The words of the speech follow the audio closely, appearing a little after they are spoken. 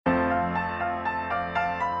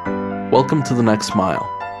Welcome to The Next Mile.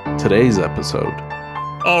 Today's episode: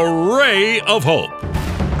 A Ray of Hope.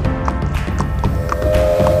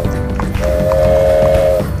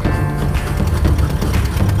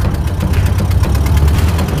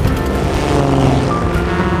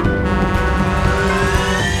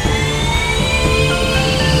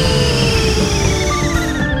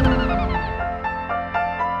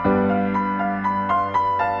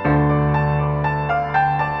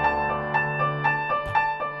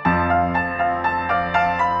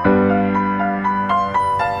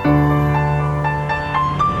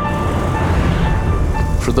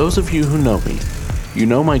 For those of you who know me, you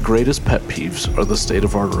know my greatest pet peeves are the state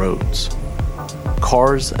of our roads.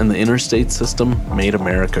 Cars and the interstate system made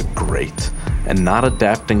America great, and not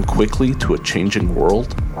adapting quickly to a changing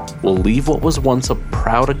world will leave what was once a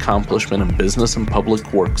proud accomplishment in business and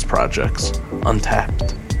public works projects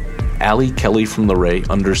untapped. Allie Kelly from The Ray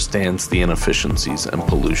understands the inefficiencies and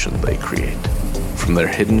pollution they create, from their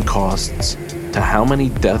hidden costs to how many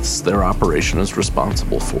deaths their operation is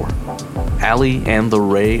responsible for. Allie and The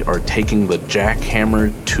Ray are taking the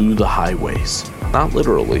jackhammer to the highways, not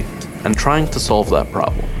literally, and trying to solve that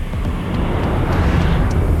problem.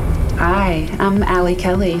 Hi, I'm Allie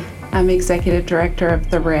Kelly. I'm Executive Director of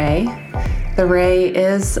The Ray. The Ray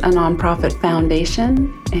is a nonprofit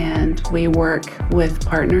foundation, and we work with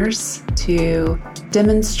partners to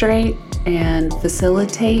demonstrate and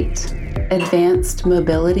facilitate advanced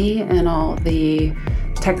mobility and all the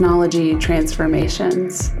technology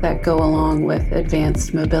transformations that go along with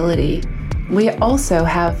advanced mobility. We also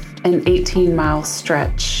have an 18-mile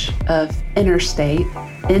stretch of interstate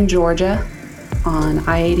in Georgia on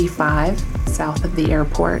I-85 south of the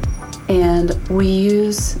airport. And we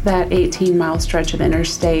use that 18-mile stretch of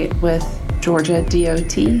interstate with Georgia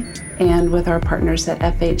DOT and with our partners at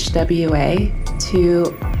FHWA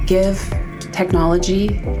to give technology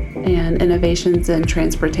and innovations in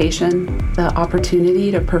transportation the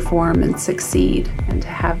opportunity to perform and succeed and to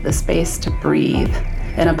have the space to breathe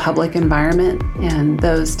in a public environment. And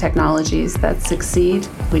those technologies that succeed,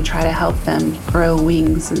 we try to help them grow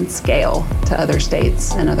wings and scale to other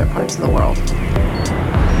states and other parts of the world.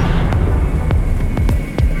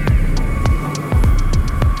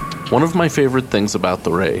 One of my favorite things about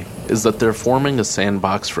The Ray is that they're forming a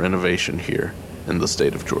sandbox for innovation here in the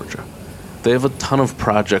state of Georgia. They have a ton of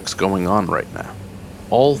projects going on right now,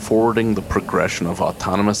 all forwarding the progression of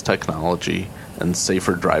autonomous technology and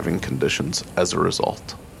safer driving conditions as a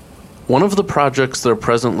result. One of the projects they're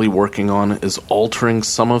presently working on is altering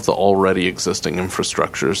some of the already existing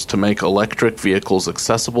infrastructures to make electric vehicles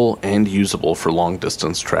accessible and usable for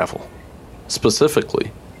long-distance travel.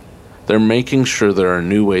 Specifically, they're making sure there are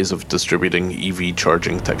new ways of distributing EV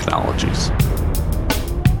charging technologies.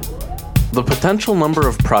 The potential number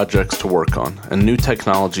of projects to work on and new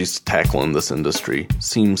technologies to tackle in this industry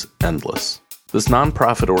seems endless. This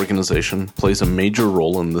nonprofit organization plays a major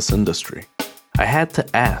role in this industry. I had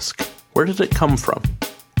to ask, where did it come from?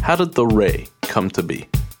 How did The Ray come to be?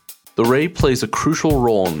 The Ray plays a crucial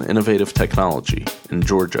role in innovative technology in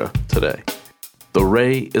Georgia today. The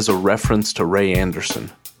Ray is a reference to Ray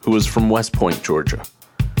Anderson, who is from West Point, Georgia.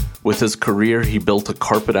 With his career, he built a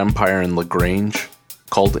carpet empire in LaGrange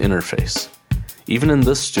called Interface. Even in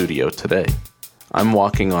this studio today, I'm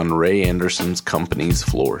walking on Ray Anderson's company's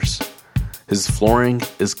floors. His flooring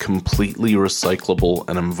is completely recyclable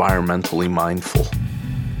and environmentally mindful.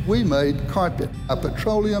 We made carpet, a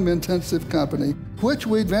petroleum-intensive company, which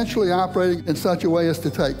we eventually operated in such a way as to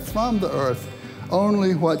take from the earth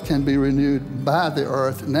only what can be renewed by the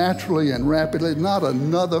earth naturally and rapidly, not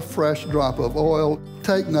another fresh drop of oil.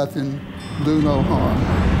 Take nothing, do no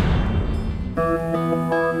harm.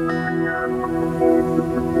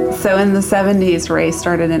 So in the 70s, Ray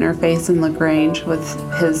started Interface in LaGrange with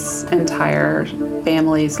his entire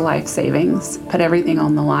family's life savings, put everything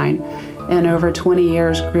on the line, and over 20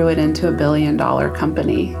 years grew it into a $1 billion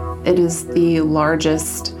company. It is the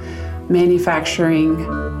largest manufacturing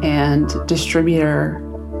and distributor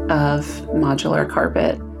of modular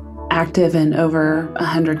carpet, active in over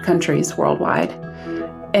 100 countries worldwide.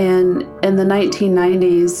 And in the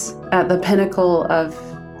 1990s, at the pinnacle of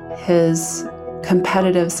his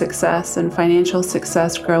competitive success and financial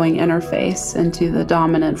success, growing Interface into the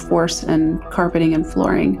dominant force in carpeting and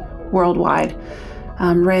flooring worldwide,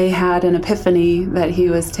 Ray had an epiphany that he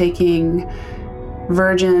was taking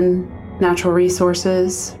virgin natural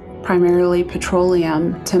resources, primarily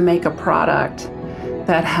petroleum, to make a product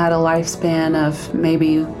that had a lifespan of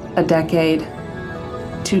maybe a decade,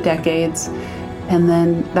 2 decades, and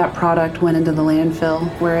then that product went into the landfill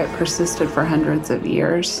where it persisted for hundreds of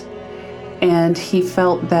years. and he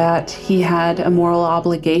felt that he had a moral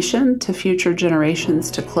obligation to future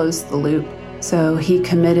generations to close the loop. So he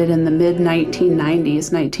committed in the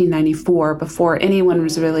mid-1990s, 1994, before anyone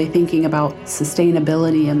was really thinking about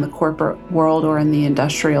sustainability in the corporate world or in the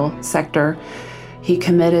industrial sector. He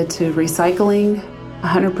committed to recycling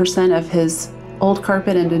 100% of his old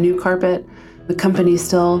carpet into new carpet. The company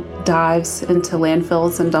still dives into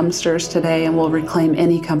landfills and dumpsters today and will reclaim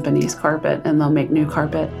any company's carpet, and they'll make new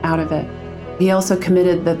carpet out of it. He also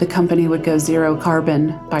committed that the company would go zero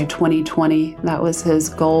carbon by 2020. That was his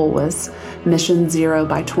goal, was mission zero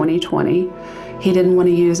by 2020. He didn't want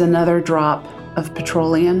to use another drop of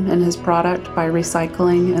petroleum in his product by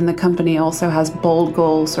recycling, and the company also has bold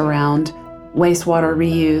goals around wastewater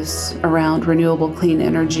reuse, around renewable clean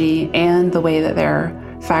energy, and the way that their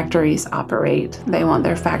factories operate. They want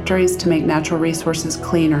their factories to make natural resources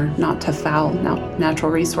cleaner, not to foul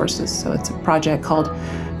natural resources. So it's a project called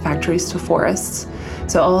Factories to Forests.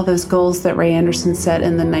 So all of those goals that Ray Anderson set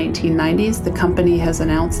in the 1990s, the company has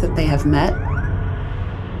announced that they have met.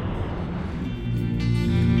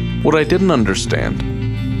 What I didn't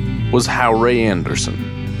understand was how Ray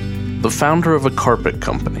Anderson, the founder of a carpet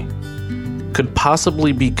company, could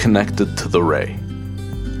possibly be connected to the Ray,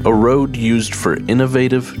 a road used for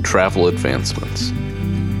innovative travel advancements.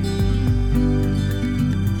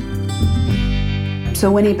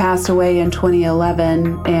 So when he passed away in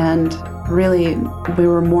 2011, and really we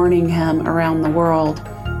were mourning him around the world,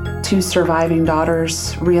 two surviving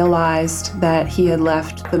daughters realized that he had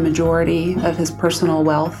left the majority of his personal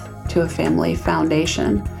wealth to a family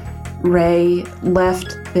foundation. Ray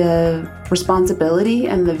left the responsibility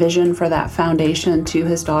and the vision for that foundation to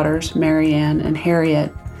his daughters, Marianne and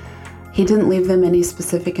Harriet. He didn't leave them any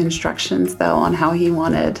specific instructions, though, on how he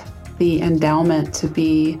wanted the endowment to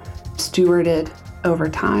be stewarded over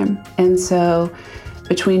time. And so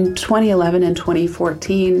between 2011 and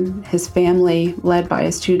 2014, his family, led by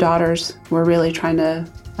his two daughters, were really trying to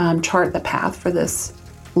chart the path for this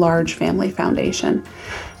large family foundation.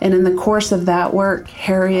 And in the course of that work,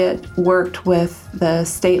 Harriet worked with the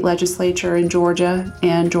state legislature in Georgia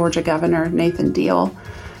and Georgia Governor Nathan Deal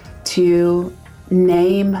to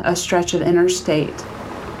name a stretch of interstate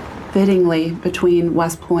fittingly between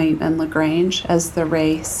West Point and LaGrange as the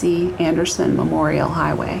Ray C. Anderson Memorial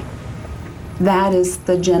Highway. That is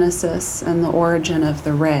the genesis and the origin of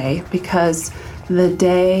the Ray, because the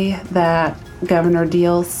day that Governor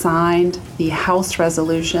Deal signed the House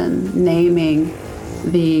resolution naming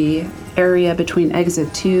the area between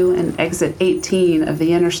Exit 2 and Exit 18 of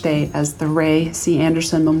the interstate as the Ray C.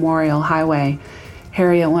 Anderson Memorial Highway,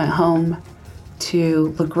 Harriet went home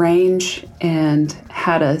to LaGrange and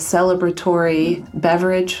had a celebratory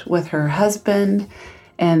beverage with her husband,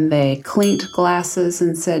 and they clinked glasses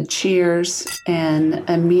and said cheers, and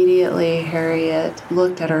immediately Harriet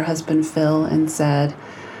looked at her husband Phil and said,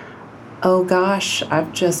 "Oh gosh,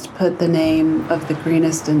 I've just put the name of the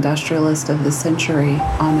greenest industrialist of the century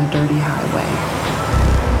on a dirty highway."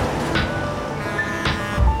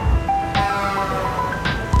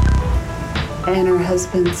 And her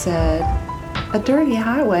husband said, "A dirty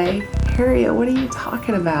highway? Harriet, what are you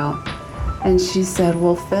talking about?" And she said,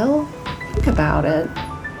 "Well, Phil, think about it.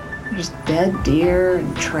 There's dead deer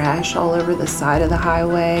and trash all over the side of the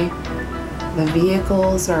highway. The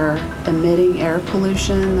vehicles are emitting air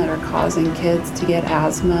pollution that are causing kids to get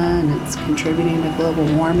asthma, and it's contributing to global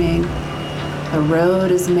warming. The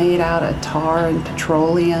road is made out of tar and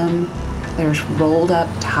petroleum. There's rolled up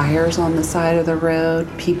tires on the side of the road.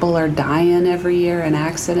 People are dying every year in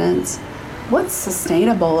accidents. What's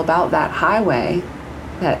sustainable about that highway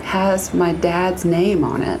that has my dad's name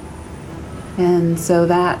on it?" And so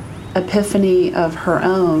that epiphany of her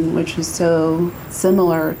own, which is so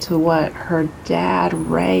similar to what her dad,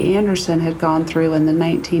 Ray Anderson, had gone through in the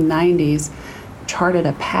 1990s, charted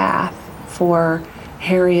a path for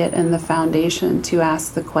Harriet and the foundation to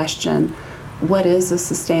ask the question, what is a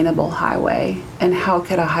sustainable highway, and how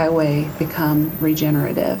could a highway become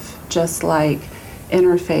regenerative? Just like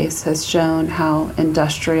Interface has shown how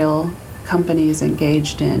industrial companies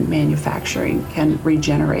engaged in manufacturing can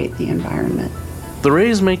regenerate the environment. The Ray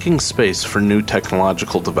is making space for new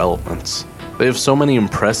technological developments. They have so many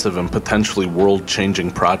impressive and potentially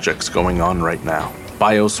world-changing projects going on right now.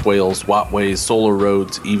 Bioswales, wattways, solar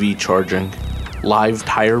roads, EV charging, live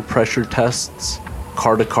tire pressure tests,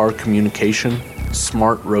 car-to-car communication,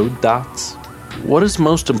 smart road dots. What is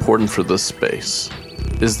most important for this space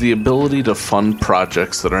is the ability to fund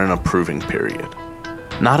projects that are in a proving period.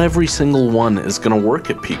 Not every single one is going to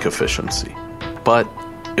work at peak efficiency, but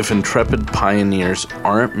if intrepid pioneers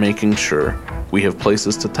aren't making sure we have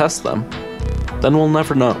places to test them, then we'll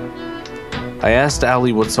never know. I asked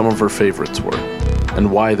Allie what some of her favorites were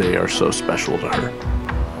and why they are so special to her.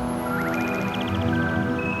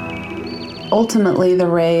 Ultimately, the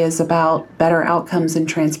RAY is about better outcomes in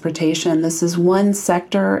transportation. This is one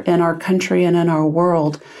sector in our country and in our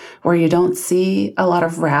world where you don't see a lot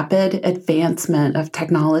of rapid advancement of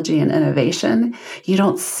technology and innovation. You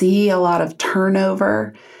don't see a lot of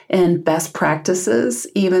turnover in best practices,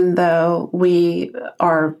 even though we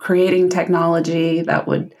are creating technology that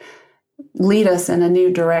would lead us in a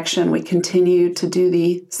new direction. We continue to do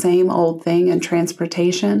the same old thing in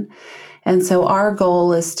transportation. And so our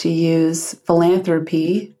goal is to use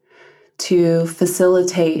philanthropy to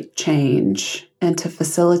facilitate change and to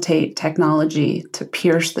facilitate technology to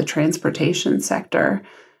pierce the transportation sector,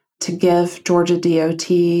 to give Georgia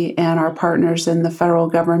DOT and our partners in the federal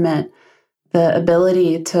government the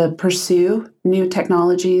ability to pursue new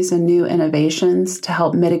technologies and new innovations to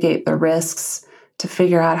help mitigate the risks, to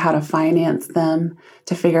figure out how to finance them,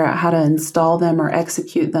 to figure out how to install them or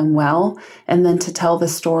execute them well, and then to tell the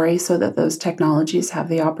story so that those technologies have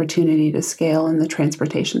the opportunity to scale in the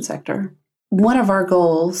transportation sector. One of our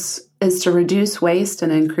goals is to reduce waste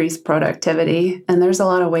and increase productivity. And there's a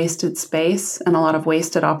lot of wasted space and a lot of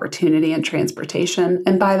wasted opportunity in transportation.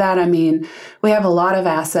 And by that, I mean, we have a lot of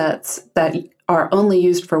assets that are only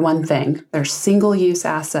used for one thing. They're single-use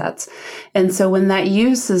assets. And so when that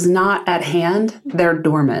use is not at hand, they're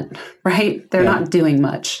dormant, right? They're not doing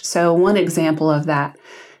much. So one example of that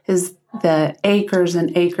is the acres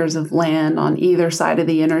and acres of land on either side of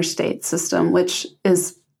the interstate system, which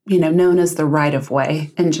is known as the right-of-way.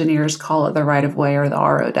 Engineers call it the right-of-way or the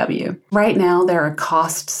ROW. Right now, they're a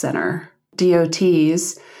cost center.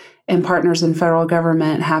 DOTs and partners in federal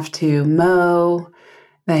government have to mow.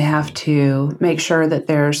 They have to make sure that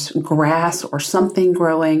there's grass or something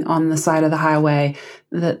growing on the side of the highway.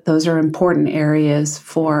 That those are important areas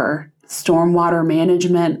for stormwater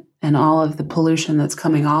management and all of the pollution that's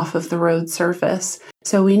coming off of the road surface.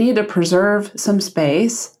 So we need to preserve some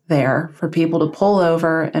space there for people to pull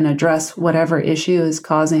over and address whatever issue is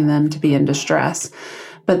causing them to be in distress.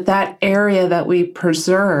 But that area that we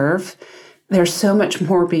preserve, there's so much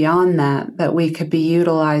more beyond that we could be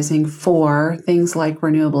utilizing for things like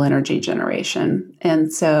renewable energy generation.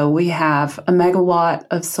 And so we have 1 megawatt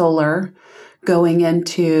of solar going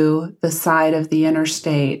into the side of the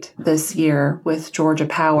interstate this year with Georgia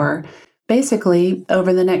Power. Basically,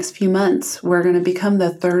 over the next few months, we're going to become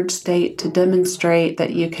the third state to demonstrate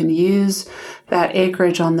that you can use that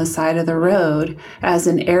acreage on the side of the road as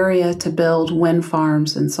an area to build wind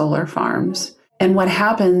farms and solar farms. And what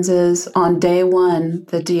happens is on day one,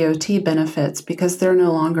 the DOT benefits because they're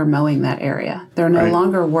no longer mowing that area. They're no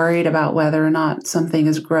longer worried about whether or not something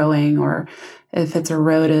is growing or if it's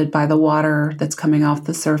eroded by the water that's coming off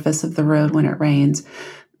the surface of the road when it rains.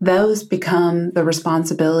 Those become the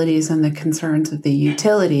responsibilities and the concerns of the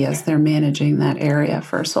utility as they're managing that area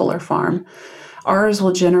for a solar farm. Ours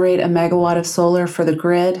will generate 1 megawatt of solar for the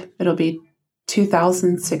grid. It'll be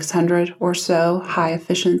 2,600 or so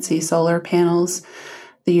high-efficiency solar panels.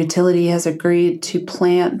 The utility has agreed to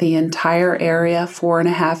plant the entire area,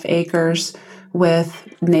 4.5 acres, with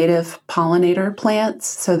native pollinator plants.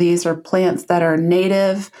 So these are plants that are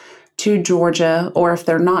native to Georgia, or if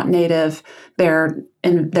they're not native, they're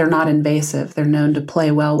not invasive. They're known to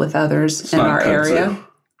play well with others in our area.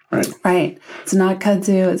 Right. It's not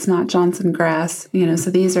kudzu. It's not Johnson grass.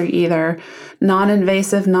 So these are either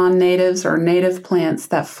non-invasive, non-natives, or native plants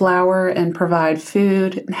that flower and provide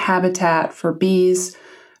food and habitat for bees,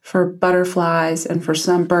 for butterflies, and for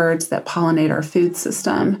some birds that pollinate our food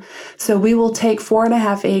system. So we will take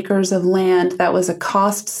 4.5 acres of land that was a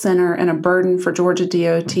cost center and a burden for Georgia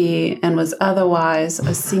DOT and was otherwise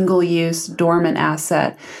a single-use dormant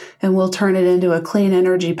asset, and we'll turn it into a clean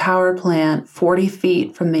energy power plant 40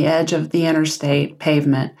 feet from the edge of the interstate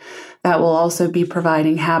pavement. That will also be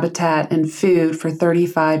providing habitat and food for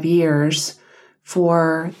 35 years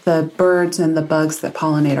for the birds and the bugs that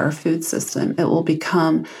pollinate our food system. It will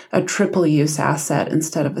become a triple-use asset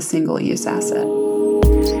instead of a single-use asset.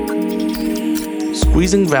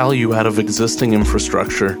 Squeezing value out of existing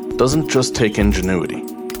infrastructure doesn't just take ingenuity.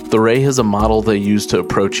 The RAY has a model they use to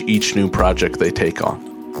approach each new project they take on.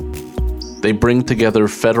 They bring together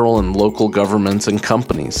federal and local governments and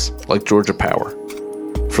companies like Georgia Power.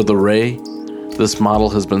 For the RAY, this model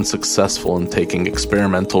has been successful in taking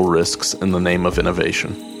experimental risks in the name of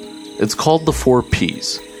innovation. It's called the 4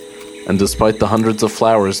 Ps, and despite the hundreds of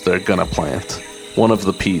flowers they're gonna plant, one of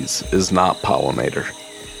the Ps is not pollinator.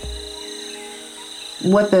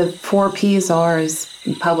 What the 4 Ps are is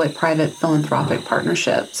public-private philanthropic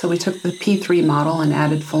partnership. So we took the P3 model and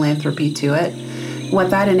added philanthropy to it. what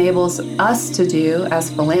that enables us to do as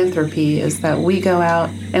philanthropy is that we go out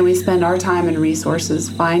and we spend our time and resources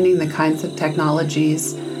finding the kinds of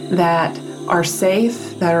technologies that are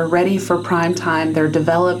safe, that are ready for prime time. They're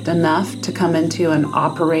developed enough to come into an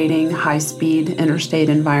operating high-speed interstate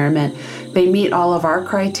environment. They meet all of our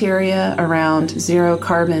criteria around zero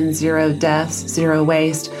carbon, zero deaths, zero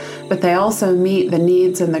waste, but they also meet the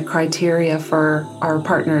needs and the criteria for our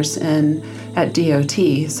partners at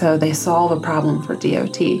DOT. So they solve a problem for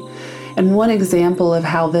DOT. And one example of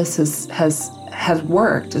how this has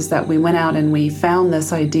worked is that we went out and we found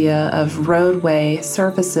this idea of roadway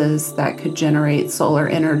surfaces that could generate solar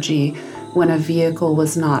energy when a vehicle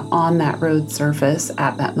was not on that road surface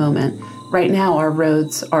at that moment. Right now, our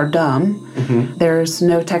roads are dumb. Mm-hmm. There's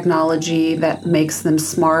no technology that makes them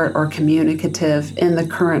smart or communicative in the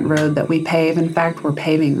current road that we pave. In fact, we're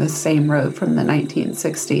paving the same road from the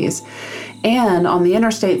 1960s. And on the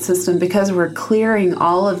interstate system, because we're clearing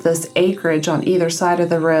all of this acreage on either side of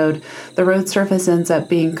the road surface ends up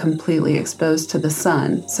being completely exposed to the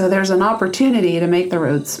sun. So there's an opportunity to make the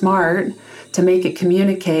road smart, to make it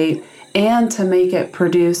communicate, and to make it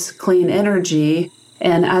produce clean energy.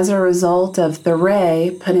 And as a result of the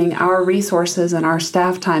Ray putting our resources and our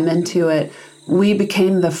staff time into it, we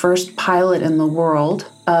became the first pilot in the world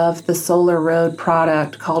of the solar road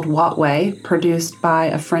product called Wattway, produced by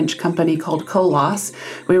a French company called Colas.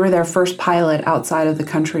 We were their first pilot outside of the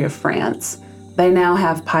country of France. They now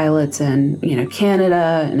have pilots in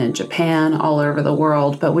Canada and in Japan, all over the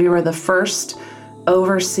world, but we were the first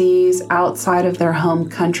overseas, outside of their home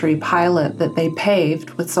country pilot that they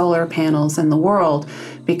paved with solar panels in the world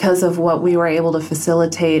because of what we were able to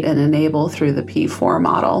facilitate and enable through the P4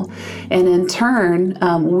 model. And in turn,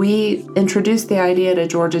 we introduced the idea to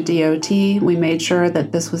Georgia DOT. We made sure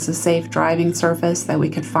that this was a safe driving surface, that we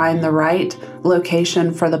could find the right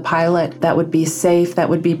location for the pilot that would be safe, that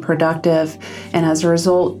would be productive. And as a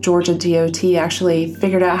result, Georgia DOT actually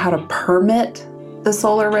figured out how to permit the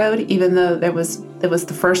solar road, even though it was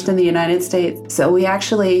the first in the United States. So we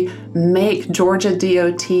actually make Georgia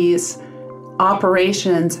DOT's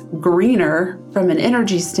operations greener from an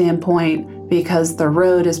energy standpoint because the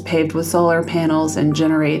road is paved with solar panels and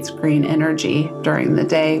generates green energy during the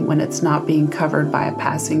day when it's not being covered by a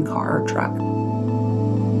passing car or truck.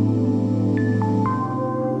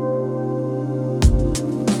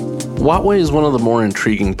 Wattway is one of the more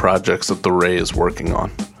intriguing projects that the Ray is working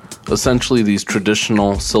on. Essentially, these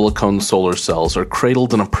traditional silicone solar cells are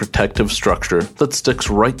cradled in a protective structure that sticks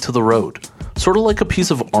right to the road, sort of like a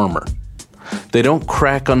piece of armor. They don't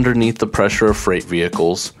crack underneath the pressure of freight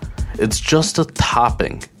vehicles. It's just a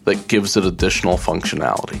topping that gives it additional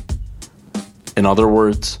functionality. In other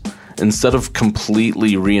words, instead of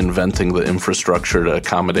completely reinventing the infrastructure to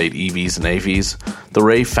accommodate EVs and AVs, the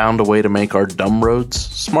Ray found a way to make our dumb roads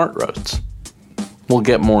smart roads. We'll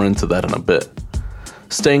get more into that in a bit.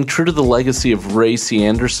 Staying true to the legacy of Ray C.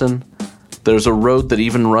 Anderson, there's a road that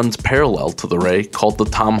even runs parallel to the Ray called the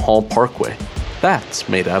Tom Hall Parkway. That's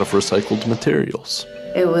made out of recycled materials.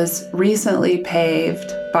 It was recently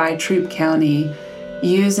paved by Troup County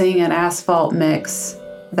using an asphalt mix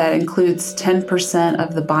that includes 10%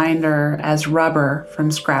 of the binder as rubber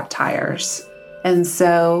from scrap tires. And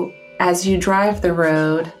so as you drive the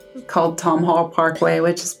road called Tom Hall Parkway,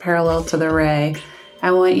 which is parallel to the Ray,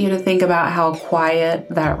 I want you to think about how quiet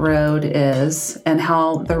that road is and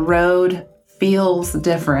how the road feels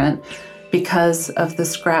different because of the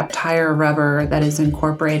scrap tire rubber that is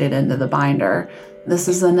incorporated into the binder. This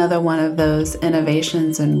is another one of those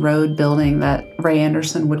innovations in road building that Ray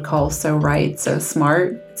Anderson would call so right, so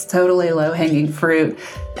smart. It's totally low-hanging fruit.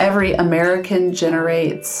 Every American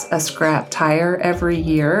generates a scrap tire every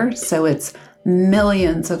year, so it's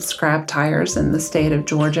millions of scrap tires in the state of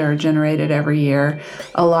Georgia are generated every year.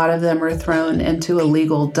 A lot of them are thrown into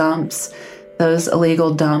illegal dumps. Those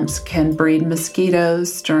illegal dumps can breed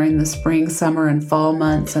mosquitoes during the spring, summer, and fall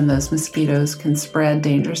months, and those mosquitoes can spread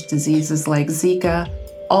dangerous diseases like Zika.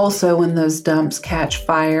 Also, when those dumps catch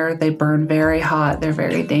fire, they burn very hot. They're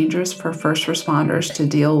very dangerous for first responders to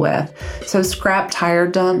deal with. So scrap tire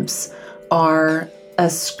dumps are a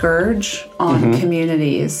scourge on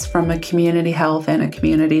communities from a community health and a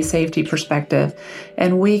community safety perspective.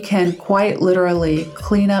 And we can quite literally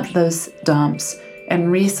clean up those dumps and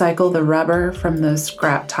recycle the rubber from those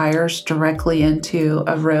scrap tires directly into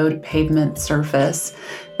a road pavement surface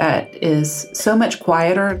that is so much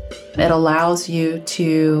quieter. It allows you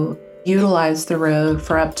to utilize the road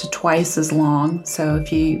for up to twice as long. So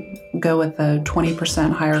if you go with a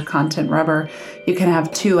 20% higher content rubber, you can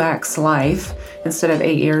have 2x life. Instead of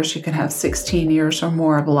 8 years, you can have 16 years or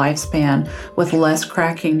more of lifespan with less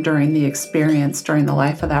cracking during the experience, during the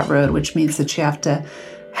life of that road, which means that you have to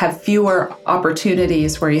have fewer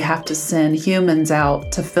opportunities where you have to send humans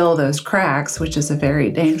out to fill those cracks, which is a very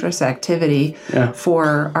dangerous activity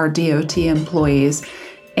for our DOT employees.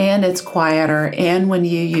 And it's quieter. And when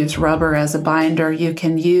you use rubber as a binder, you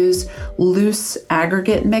can use loose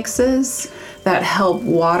aggregate mixes that help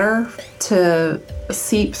water to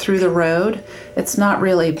seep through the road. It's not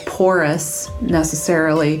really porous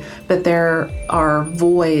necessarily, but there are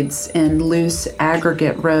voids in loose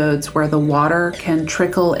aggregate roads where the water can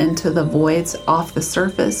trickle into the voids off the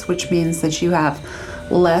surface, which means that you have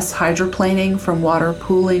less hydroplaning from water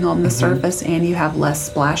pooling on the surface and you have less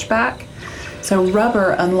splashback. So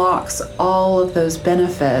rubber unlocks all of those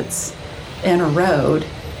benefits in a road,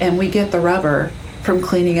 and we get the rubber from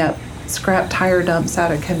cleaning up scrap tire dumps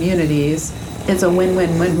out of communities. It's a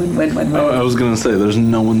win-win-win-win-win-win-win. Oh, I was going to say, there's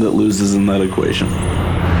no one that loses in that equation.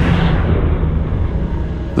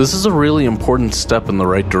 This is a really important step in the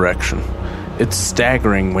right direction. It's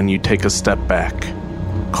staggering when you take a step back.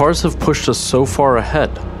 Cars have pushed us so far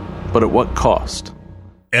ahead, but at what cost?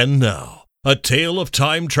 And now, a tale of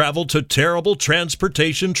time travel to terrible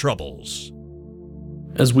transportation troubles.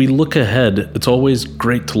 As we look ahead, it's always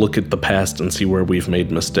great to look at the past and see where we've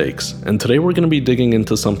made mistakes. And today we're going to be digging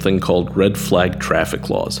into something called red flag traffic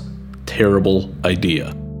laws. Terrible idea.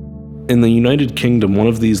 In the United Kingdom, one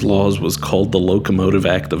of these laws was called the Locomotive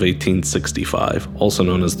Act of 1865, also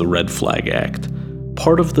known as the Red Flag Act.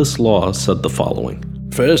 Part of this law said the following.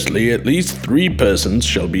 Firstly, at least 3 persons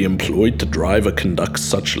shall be employed to drive or conduct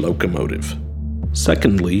such locomotive.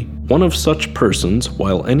 Secondly, one of such persons,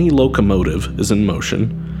 while any locomotive is in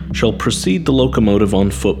motion, shall precede the locomotive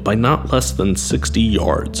on foot by not less than 60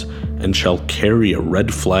 yards, and shall carry a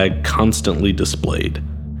red flag constantly displayed,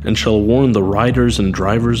 and shall warn the riders and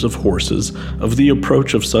drivers of horses of the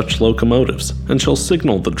approach of such locomotives, and shall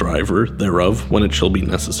signal the driver thereof when it shall be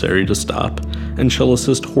necessary to stop, and shall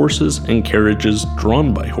assist horses and carriages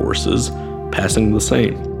drawn by horses passing the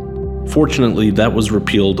same. Fortunately, that was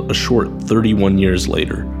repealed a short 31 years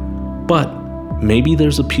later. But maybe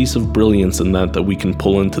there's a piece of brilliance in that we can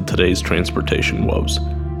pull into today's transportation woes.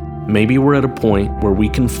 Maybe we're at a point where we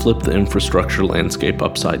can flip the infrastructure landscape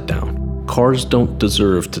upside down. Cars don't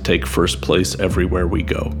deserve to take first place everywhere we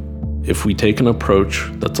go. If we take an approach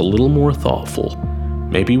that's a little more thoughtful,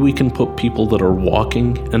 maybe we can put people that are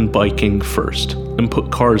walking and biking first and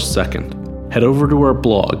put cars second. Head over to our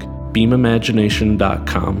blog,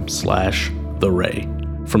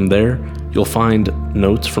 beamimagination.com/theray. From there, you'll find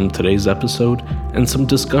notes from today's episode and some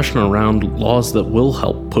discussion around laws that will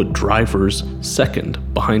help put drivers second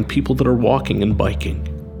behind people that are walking and biking.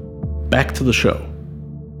 Back to the show.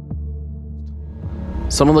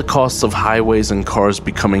 Some of the costs of highways and cars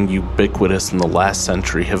becoming ubiquitous in the last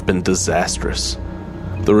century have been disastrous.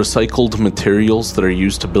 The recycled materials that are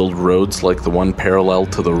used to build roads like the one parallel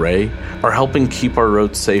to the Ray are helping keep our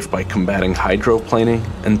roads safe by combating hydroplaning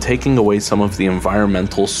and taking away some of the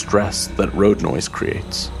environmental stress that road noise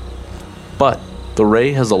creates. But the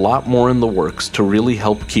Ray has a lot more in the works to really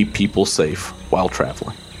help keep people safe while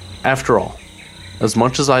traveling. After all, as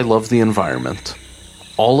much as I love the environment,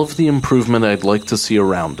 all of the improvement I'd like to see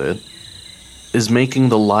around it is making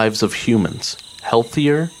the lives of humans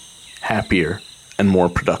healthier, happier, and more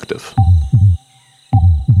productive.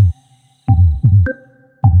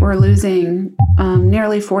 We're losing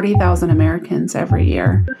nearly 40,000 Americans every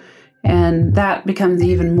year. And that becomes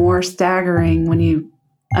even more staggering when you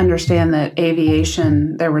understand that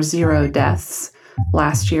aviation, there were 0 deaths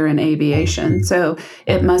last year in aviation. So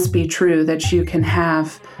it must be true that you can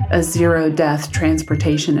have a 0-death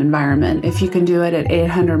transportation environment. If you can do it at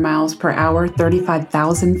 800 miles per hour,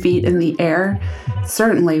 35,000 feet in the air,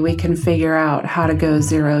 certainly we can figure out how to go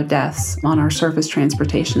 0 deaths on our surface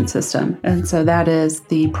transportation system. And so that is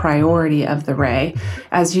the priority of the Ray.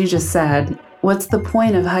 As you just said, what's the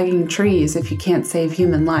point of hugging trees if you can't save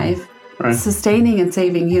human life? Right. Sustaining and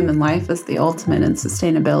saving human life is the ultimate in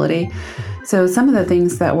sustainability. So some of the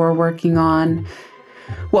things that we're working on,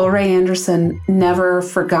 well, Ray Anderson never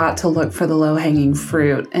forgot to look for the low-hanging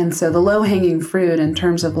fruit. And so the low-hanging fruit in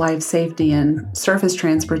terms of life safety and surface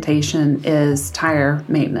transportation is tire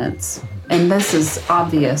maintenance. And this is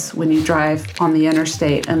obvious when you drive on the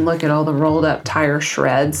interstate and look at all the rolled up tire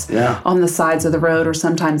shreds on the sides of the road or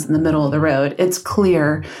sometimes in the middle of the road. It's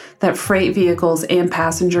clear that freight vehicles and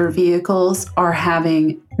passenger vehicles are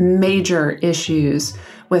having major issues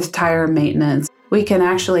with tire maintenance. We can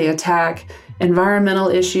actually attack environmental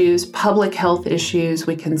issues, public health issues.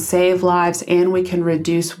 We can save lives, and we can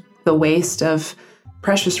reduce the waste of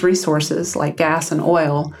precious resources like gas and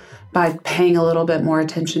oil by paying a little bit more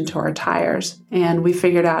attention to our tires. And we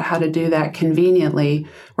figured out how to do that conveniently,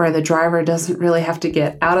 where the driver doesn't really have to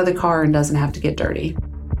get out of the car and doesn't have to get dirty.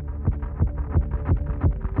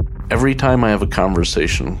 Every time I have a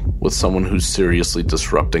conversation with someone who's seriously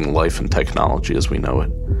disrupting life and technology as we know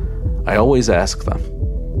it, I always ask them,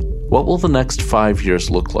 what will the next 5 years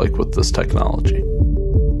look like with this technology?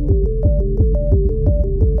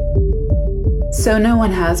 So no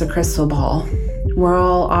one has a crystal ball. We're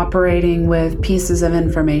all operating with pieces of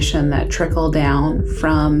information that trickle down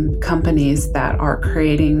from companies that are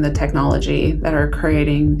creating the technology, that are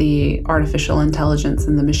creating the artificial intelligence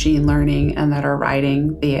and the machine learning, and that are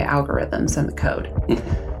writing the algorithms and the code.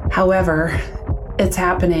 However, it's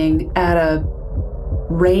happening at a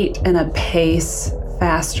rate and a pace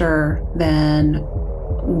faster than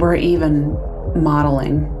we're even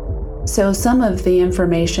modeling. So some of the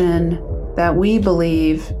information that we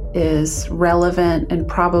believe is relevant and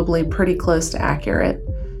probably pretty close to accurate.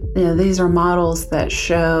 These are models that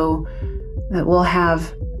show that we'll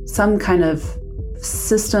have some kind of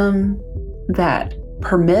system that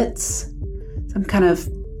permits some kind of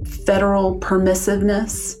federal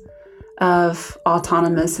permissiveness of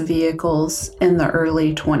autonomous vehicles in the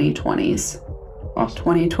early 2020s. Awesome.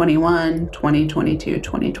 2021, 2022,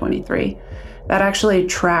 2023. That actually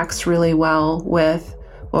tracks really well with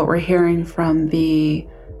what we're hearing from the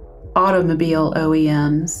automobile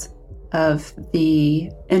OEMs of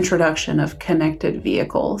the introduction of connected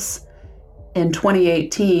vehicles. In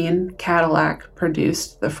 2018, Cadillac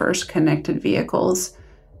produced the first connected vehicles.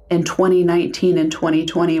 In 2019 and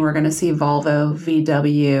 2020, we're going to see Volvo,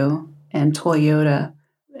 VW, and Toyota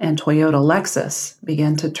Lexus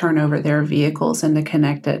begin to turn over their vehicles into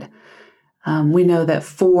connected. We know that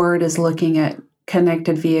Ford is looking at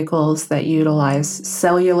connected vehicles that utilize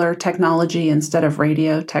cellular technology instead of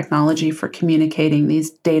radio technology for communicating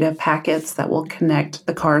these data packets that will connect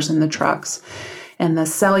the cars and the trucks. And the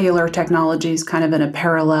cellular technology is kind of in a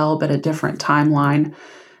parallel but a different timeline.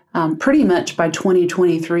 Pretty much by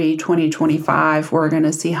 2023, 2025, we're going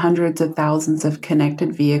to see hundreds of thousands of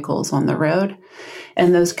connected vehicles on the road.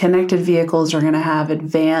 And those connected vehicles are going to have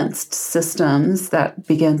advanced systems that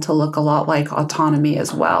begin to look a lot like autonomy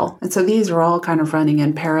as well. And so these are all kind of running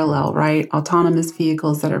in parallel, right? Autonomous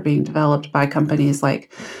vehicles that are being developed by companies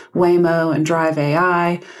like Waymo and Drive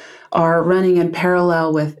AI are running in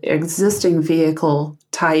parallel with existing vehicle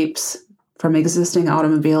types from existing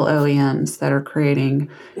automobile OEMs that are creating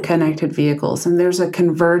connected vehicles. And there's a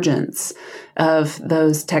convergence of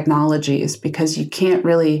those technologies because you can't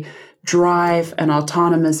really drive an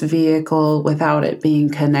autonomous vehicle without it being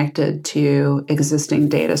connected to existing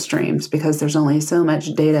data streams because there's only so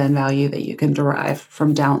much data and value that you can derive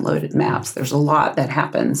from downloaded maps. There's a lot that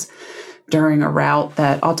happens during a route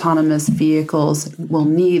that autonomous vehicles will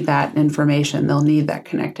need that information. They'll need that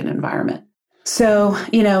connected environment. So,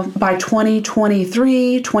 by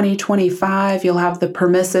 2023, 2025, you'll have the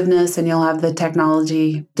permissiveness and you'll have the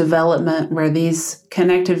technology development where these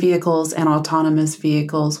connected vehicles and autonomous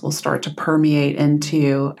vehicles will start to permeate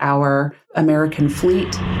into our American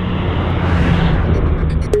fleet.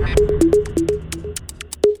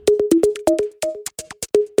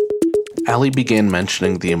 Allie began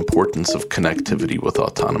mentioning the importance of connectivity with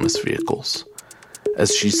autonomous vehicles.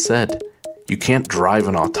 As she said, you can't drive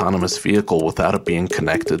an autonomous vehicle without it being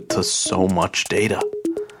connected to so much data.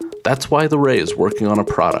 That's why the Ray is working on a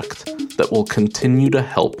product that will continue to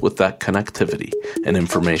help with that connectivity and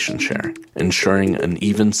information sharing, ensuring an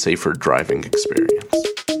even safer driving experience.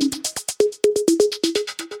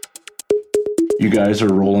 You guys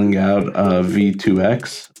are rolling out a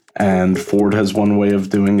V2X, and Ford has one way of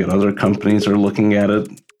doing it. Other companies are looking at it.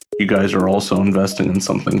 You guys are also investing in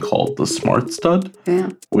something called the Smart Stud,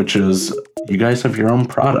 which is, you guys have your own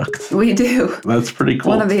product. We do. That's pretty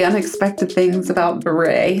cool. One of the unexpected things about the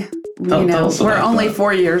Ray, we're only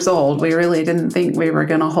 4 years old. We really didn't think we were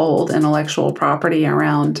going to hold intellectual property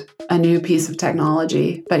around a new piece of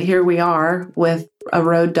technology. But here we are with a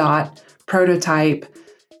road dot prototype.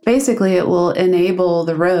 Basically, it will enable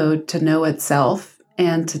the road to know itself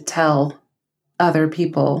and to tell other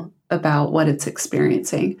people about what it's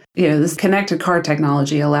experiencing. This connected car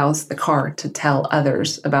technology allows the car to tell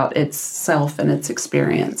others about itself and its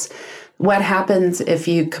experience. What happens if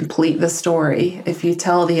you complete the story, if you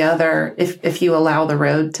tell the other, if you allow the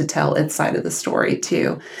road to tell its side of the story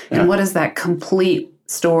too? Yeah. And what does that complete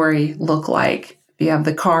story look like? You have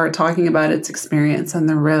the car talking about its experience and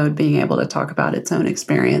the road being able to talk about its own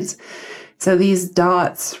experience. So these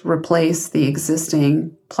dots replace the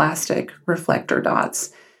existing plastic reflector dots.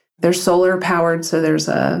 They're solar powered, so there's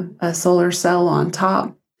a solar cell on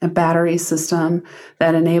top, a battery system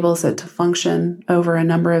that enables it to function over a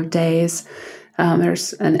number of days.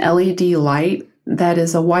 There's an LED light that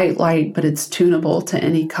is a white light, but it's tunable to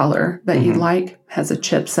any color that you'd like. Has a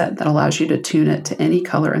chipset that allows you to tune it to any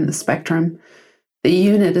color in the spectrum. The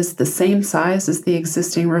unit is the same size as the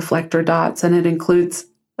existing reflector dots, and it includes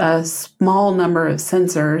a small number of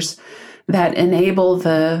sensors that enable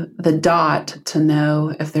the dot to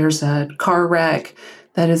know if there's a car wreck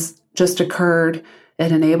that has just occurred.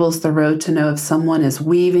 It enables the road to know if someone is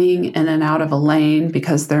weaving in and out of a lane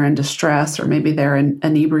because they're in distress, or maybe they're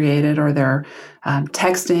inebriated, or they're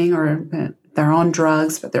texting, or they're on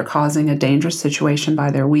drugs, but they're causing a dangerous situation by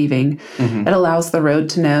their weaving. It allows the road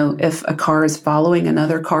to know if a car is following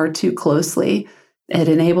another car too closely. It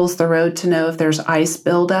enables the road to know if there's ice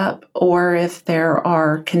buildup or if there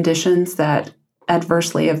are conditions that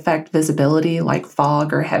adversely affect visibility, like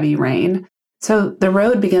fog or heavy rain. So the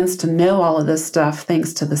road begins to know all of this stuff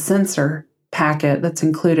thanks to the sensor packet that's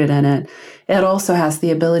included in it. It also has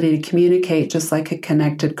the ability to communicate just like a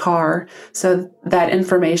connected car. So that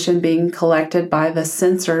information being collected by the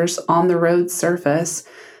sensors on the road surface,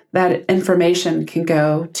 that information can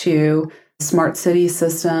go to smart city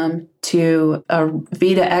system, to a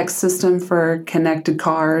V2X system for connected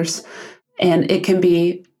cars, and it can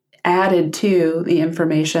be added to the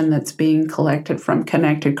information that's being collected from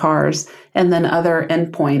connected cars, and then other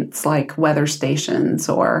endpoints like weather stations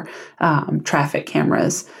or traffic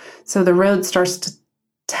cameras. So the road starts to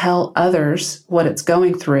tell others what it's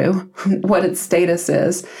going through, what its status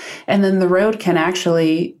is, and then the road can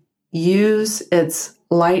actually use its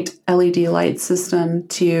LED light system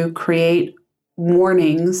to create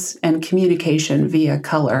warnings and communication via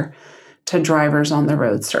color to drivers on the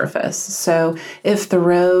road surface. So if the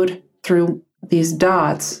road, through these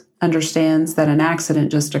dots, understands that an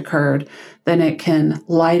accident just occurred, then it can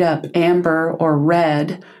light up amber or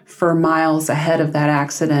red for miles ahead of that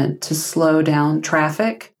accident to slow down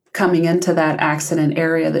traffic coming into that accident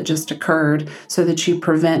area that just occurred, so that you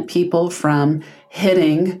prevent people from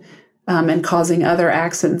hitting and causing other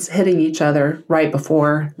accidents, hitting each other right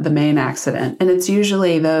before the main accident. And it's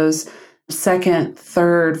usually those second,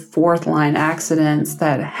 third, fourth line accidents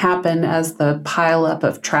that happen as the pileup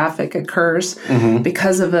of traffic occurs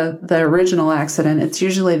because of the original accident. It's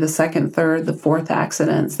usually the second, third, the fourth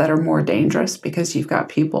accidents that are more dangerous because you've got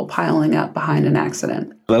people piling up behind an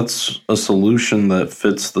accident. That's a solution that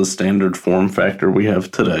fits the standard form factor we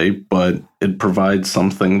have today, but it provides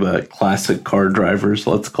something that classic car drivers,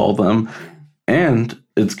 let's call them, and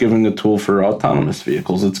it's giving a tool for autonomous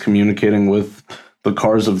vehicles. It's communicating with the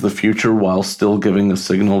cars of the future while still giving a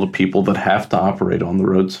signal to people that have to operate on the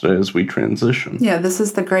roads today as we transition. Yeah, this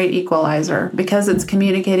is the great equalizer. Because it's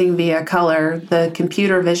communicating via color, the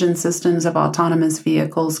computer vision systems of autonomous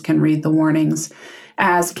vehicles can read the warnings,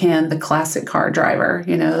 as can the classic car driver,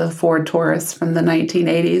 the Ford Taurus from the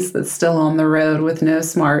 1980s that's still on the road with no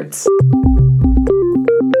smarts.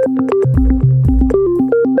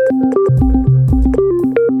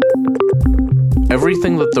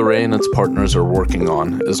 Everything that the Ray and its partners are working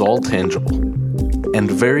on is all tangible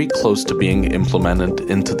and very close to being implemented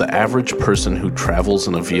into the average person who travels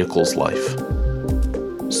in a vehicle's life.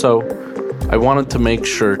 So, I wanted to make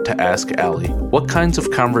sure to ask Allie what kinds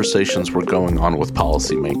of conversations were going on with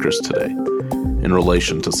policymakers today in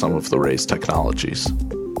relation to some of the Ray's technologies.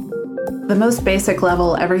 The most basic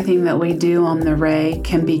level, everything that we do on the Ray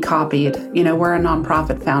can be copied. We're a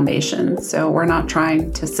nonprofit foundation, so we're not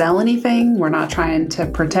trying to sell anything. We're not trying to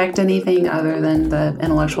protect anything other than the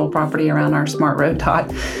intellectual property around our smart road dot.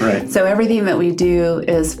 Right. So everything that we do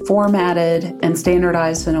is formatted and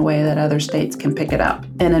standardized in a way that other states can pick it up.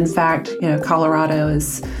 And in fact, Colorado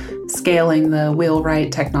is scaling the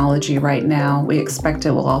wheelwright technology right now. We expect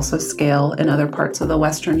it will also scale in other parts of the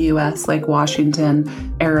western U.S. like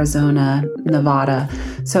Washington, Arizona, Nevada.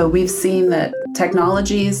 So we've seen that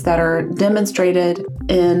technologies that are demonstrated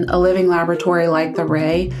in a living laboratory like the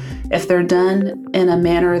Ray, if they're done in a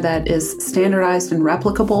manner that is standardized and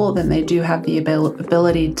replicable, then they do have the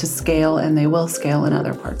ability to scale, and they will scale in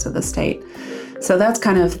other parts of the state. So that's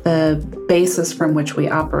kind of the basis from which we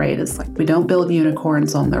operate. It's like we don't build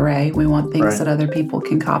unicorns on the Ray. We want things that other people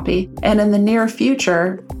can copy. And in the near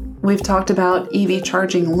future, we've talked about EV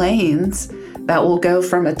charging lanes that will go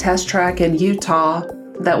from a test track in Utah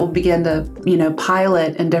that will begin to,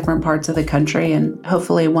 pilot in different parts of the country and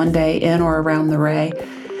hopefully one day in or around the Ray.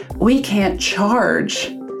 We can't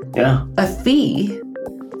charge a fee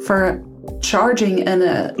for charging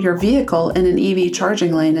in your vehicle in an EV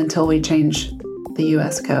charging lane until we change the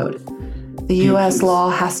U.S. code. The U.S. law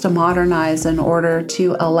has to modernize in order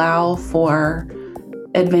to allow for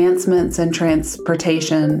advancements in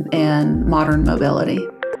transportation and modern mobility.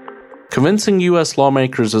 Convincing U.S.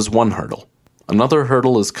 lawmakers is one hurdle. Another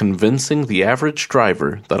hurdle is convincing the average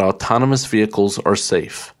driver that autonomous vehicles are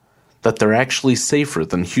safe, that they're actually safer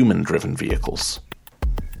than human-driven vehicles.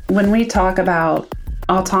 When we talk about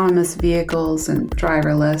autonomous vehicles and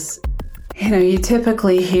driverless, you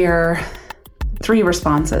typically hear 3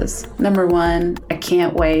 responses. Number 1, I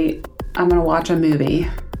can't wait. I'm going to watch a movie,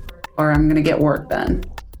 or I'm going to get work done.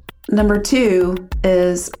 Number 2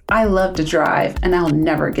 is I love to drive and I'll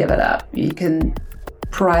never give it up. You can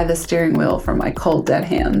pry the steering wheel from my cold, dead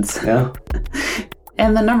hands. Yeah.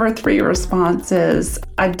 And the number 3 response is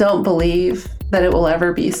I don't believe that it will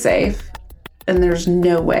ever be safe, and there's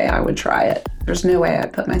no way I would try it. There's no way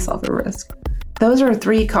I'd put myself at risk. Those are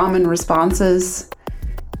 3 common responses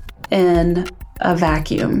in a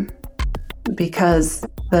vacuum because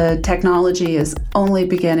the technology is only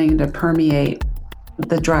beginning to permeate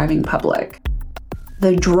the driving public.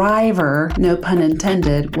 The driver, no pun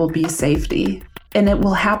intended, will be safety. And it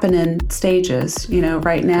will happen in stages.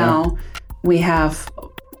 Right now we have,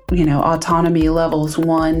 autonomy levels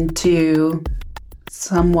 1, 2,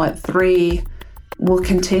 somewhat 3. We'll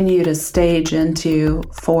continue to stage into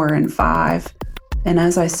 4 and 5. And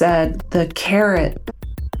as I said, the carrot,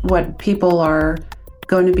 what people are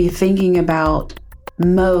going to be thinking about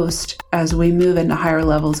most as we move into higher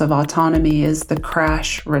levels of autonomy is the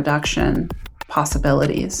crash reduction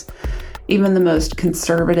possibilities. Even the most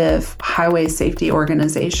conservative highway safety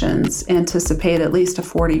organizations anticipate at least a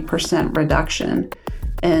 40% reduction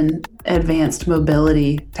in advanced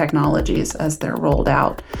mobility technologies as they're rolled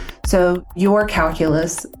out. So your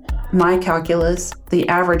calculus, my calculus, the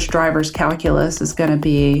average driver's calculus is going to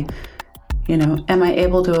be, am I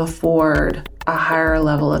able to afford a higher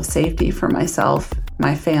level of safety for myself,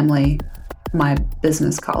 my family, my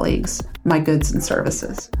business colleagues, my goods and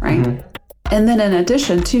services, right? Mm-hmm. And then in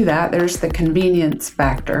addition to that, there's the convenience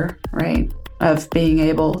factor, right, of being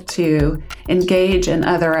able to engage in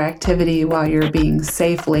other activity while you're being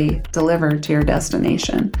safely delivered to your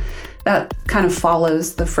destination. That kind of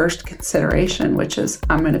follows the first consideration, which is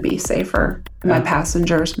I'm going to be safer. My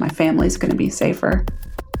passengers, my family's going to be safer.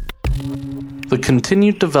 The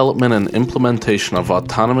continued development and implementation of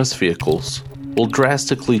autonomous vehicles will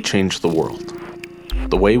drastically change the world,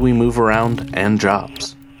 the way we move around, and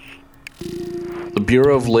jobs. The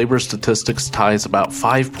Bureau of Labor Statistics ties about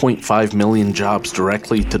 5.5 million jobs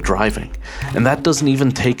directly to driving, and that doesn't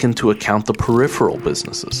even take into account the peripheral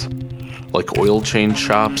businesses, like oil change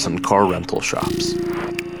shops and car rental shops.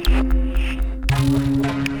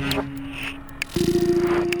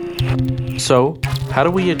 So, how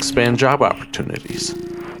do we expand job opportunities?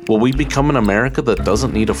 Will we become an America that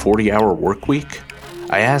doesn't need a 40-hour work week?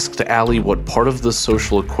 I asked Allie what part of this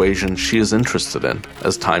social equation she is interested in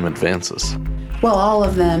as time advances. Well, all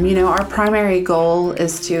of them. Our primary goal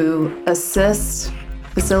is to assist,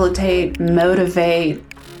 facilitate, motivate,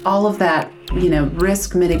 all of that,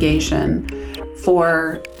 risk mitigation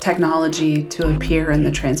for technology to appear in the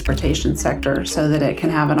transportation sector so that it can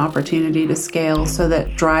have an opportunity to scale, so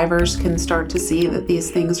that drivers can start to see that these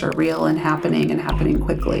things are real and happening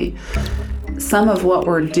quickly. Some of what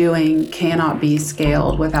we're doing cannot be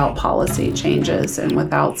scaled without policy changes and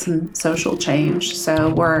without some social change. So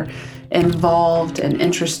we're involved and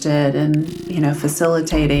interested in,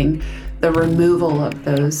 facilitating the removal of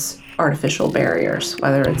those artificial barriers,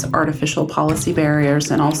 whether it's artificial policy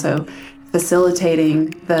barriers and also facilitating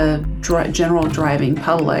the general driving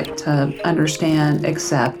public to understand,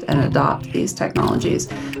 accept, and adopt these technologies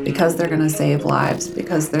because they're going to save lives,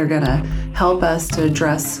 because they're going to help us to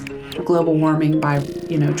address global warming by,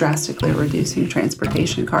 drastically reducing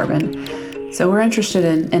transportation carbon. So we're interested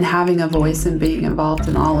in having a voice and being involved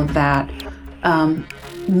in all of that.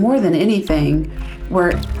 More than anything,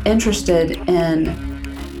 we're interested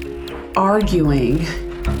in arguing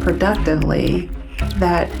productively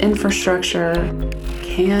that infrastructure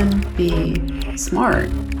can be smart,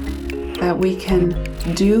 that we can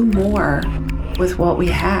do more with what we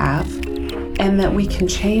have, and that we can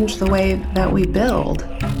change the way that we build.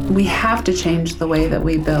 We have to change the way that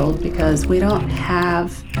we build because we don't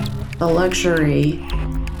have the luxury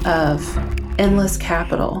of endless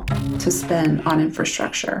capital to spend on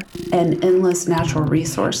infrastructure and endless natural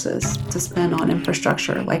resources to spend on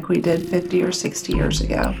infrastructure like we did 50 or 60 years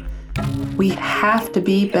ago. We have to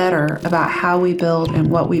be better about how we build and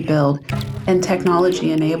what we build, and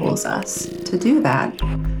technology enables us to do that.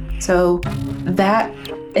 So that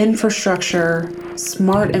infrastructure,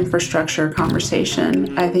 smart infrastructure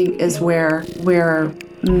conversation, I think, is where we're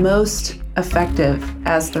most effective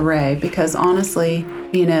as the Ray, because honestly,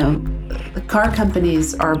 the car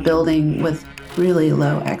companies are building with really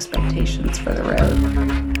low expectations for the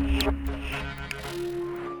road.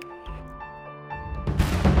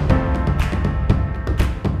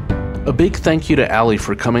 A big thank you to Allie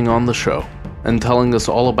for coming on the show and telling us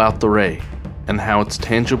all about the Ray and how it's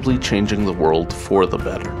tangibly changing the world for the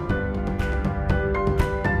better.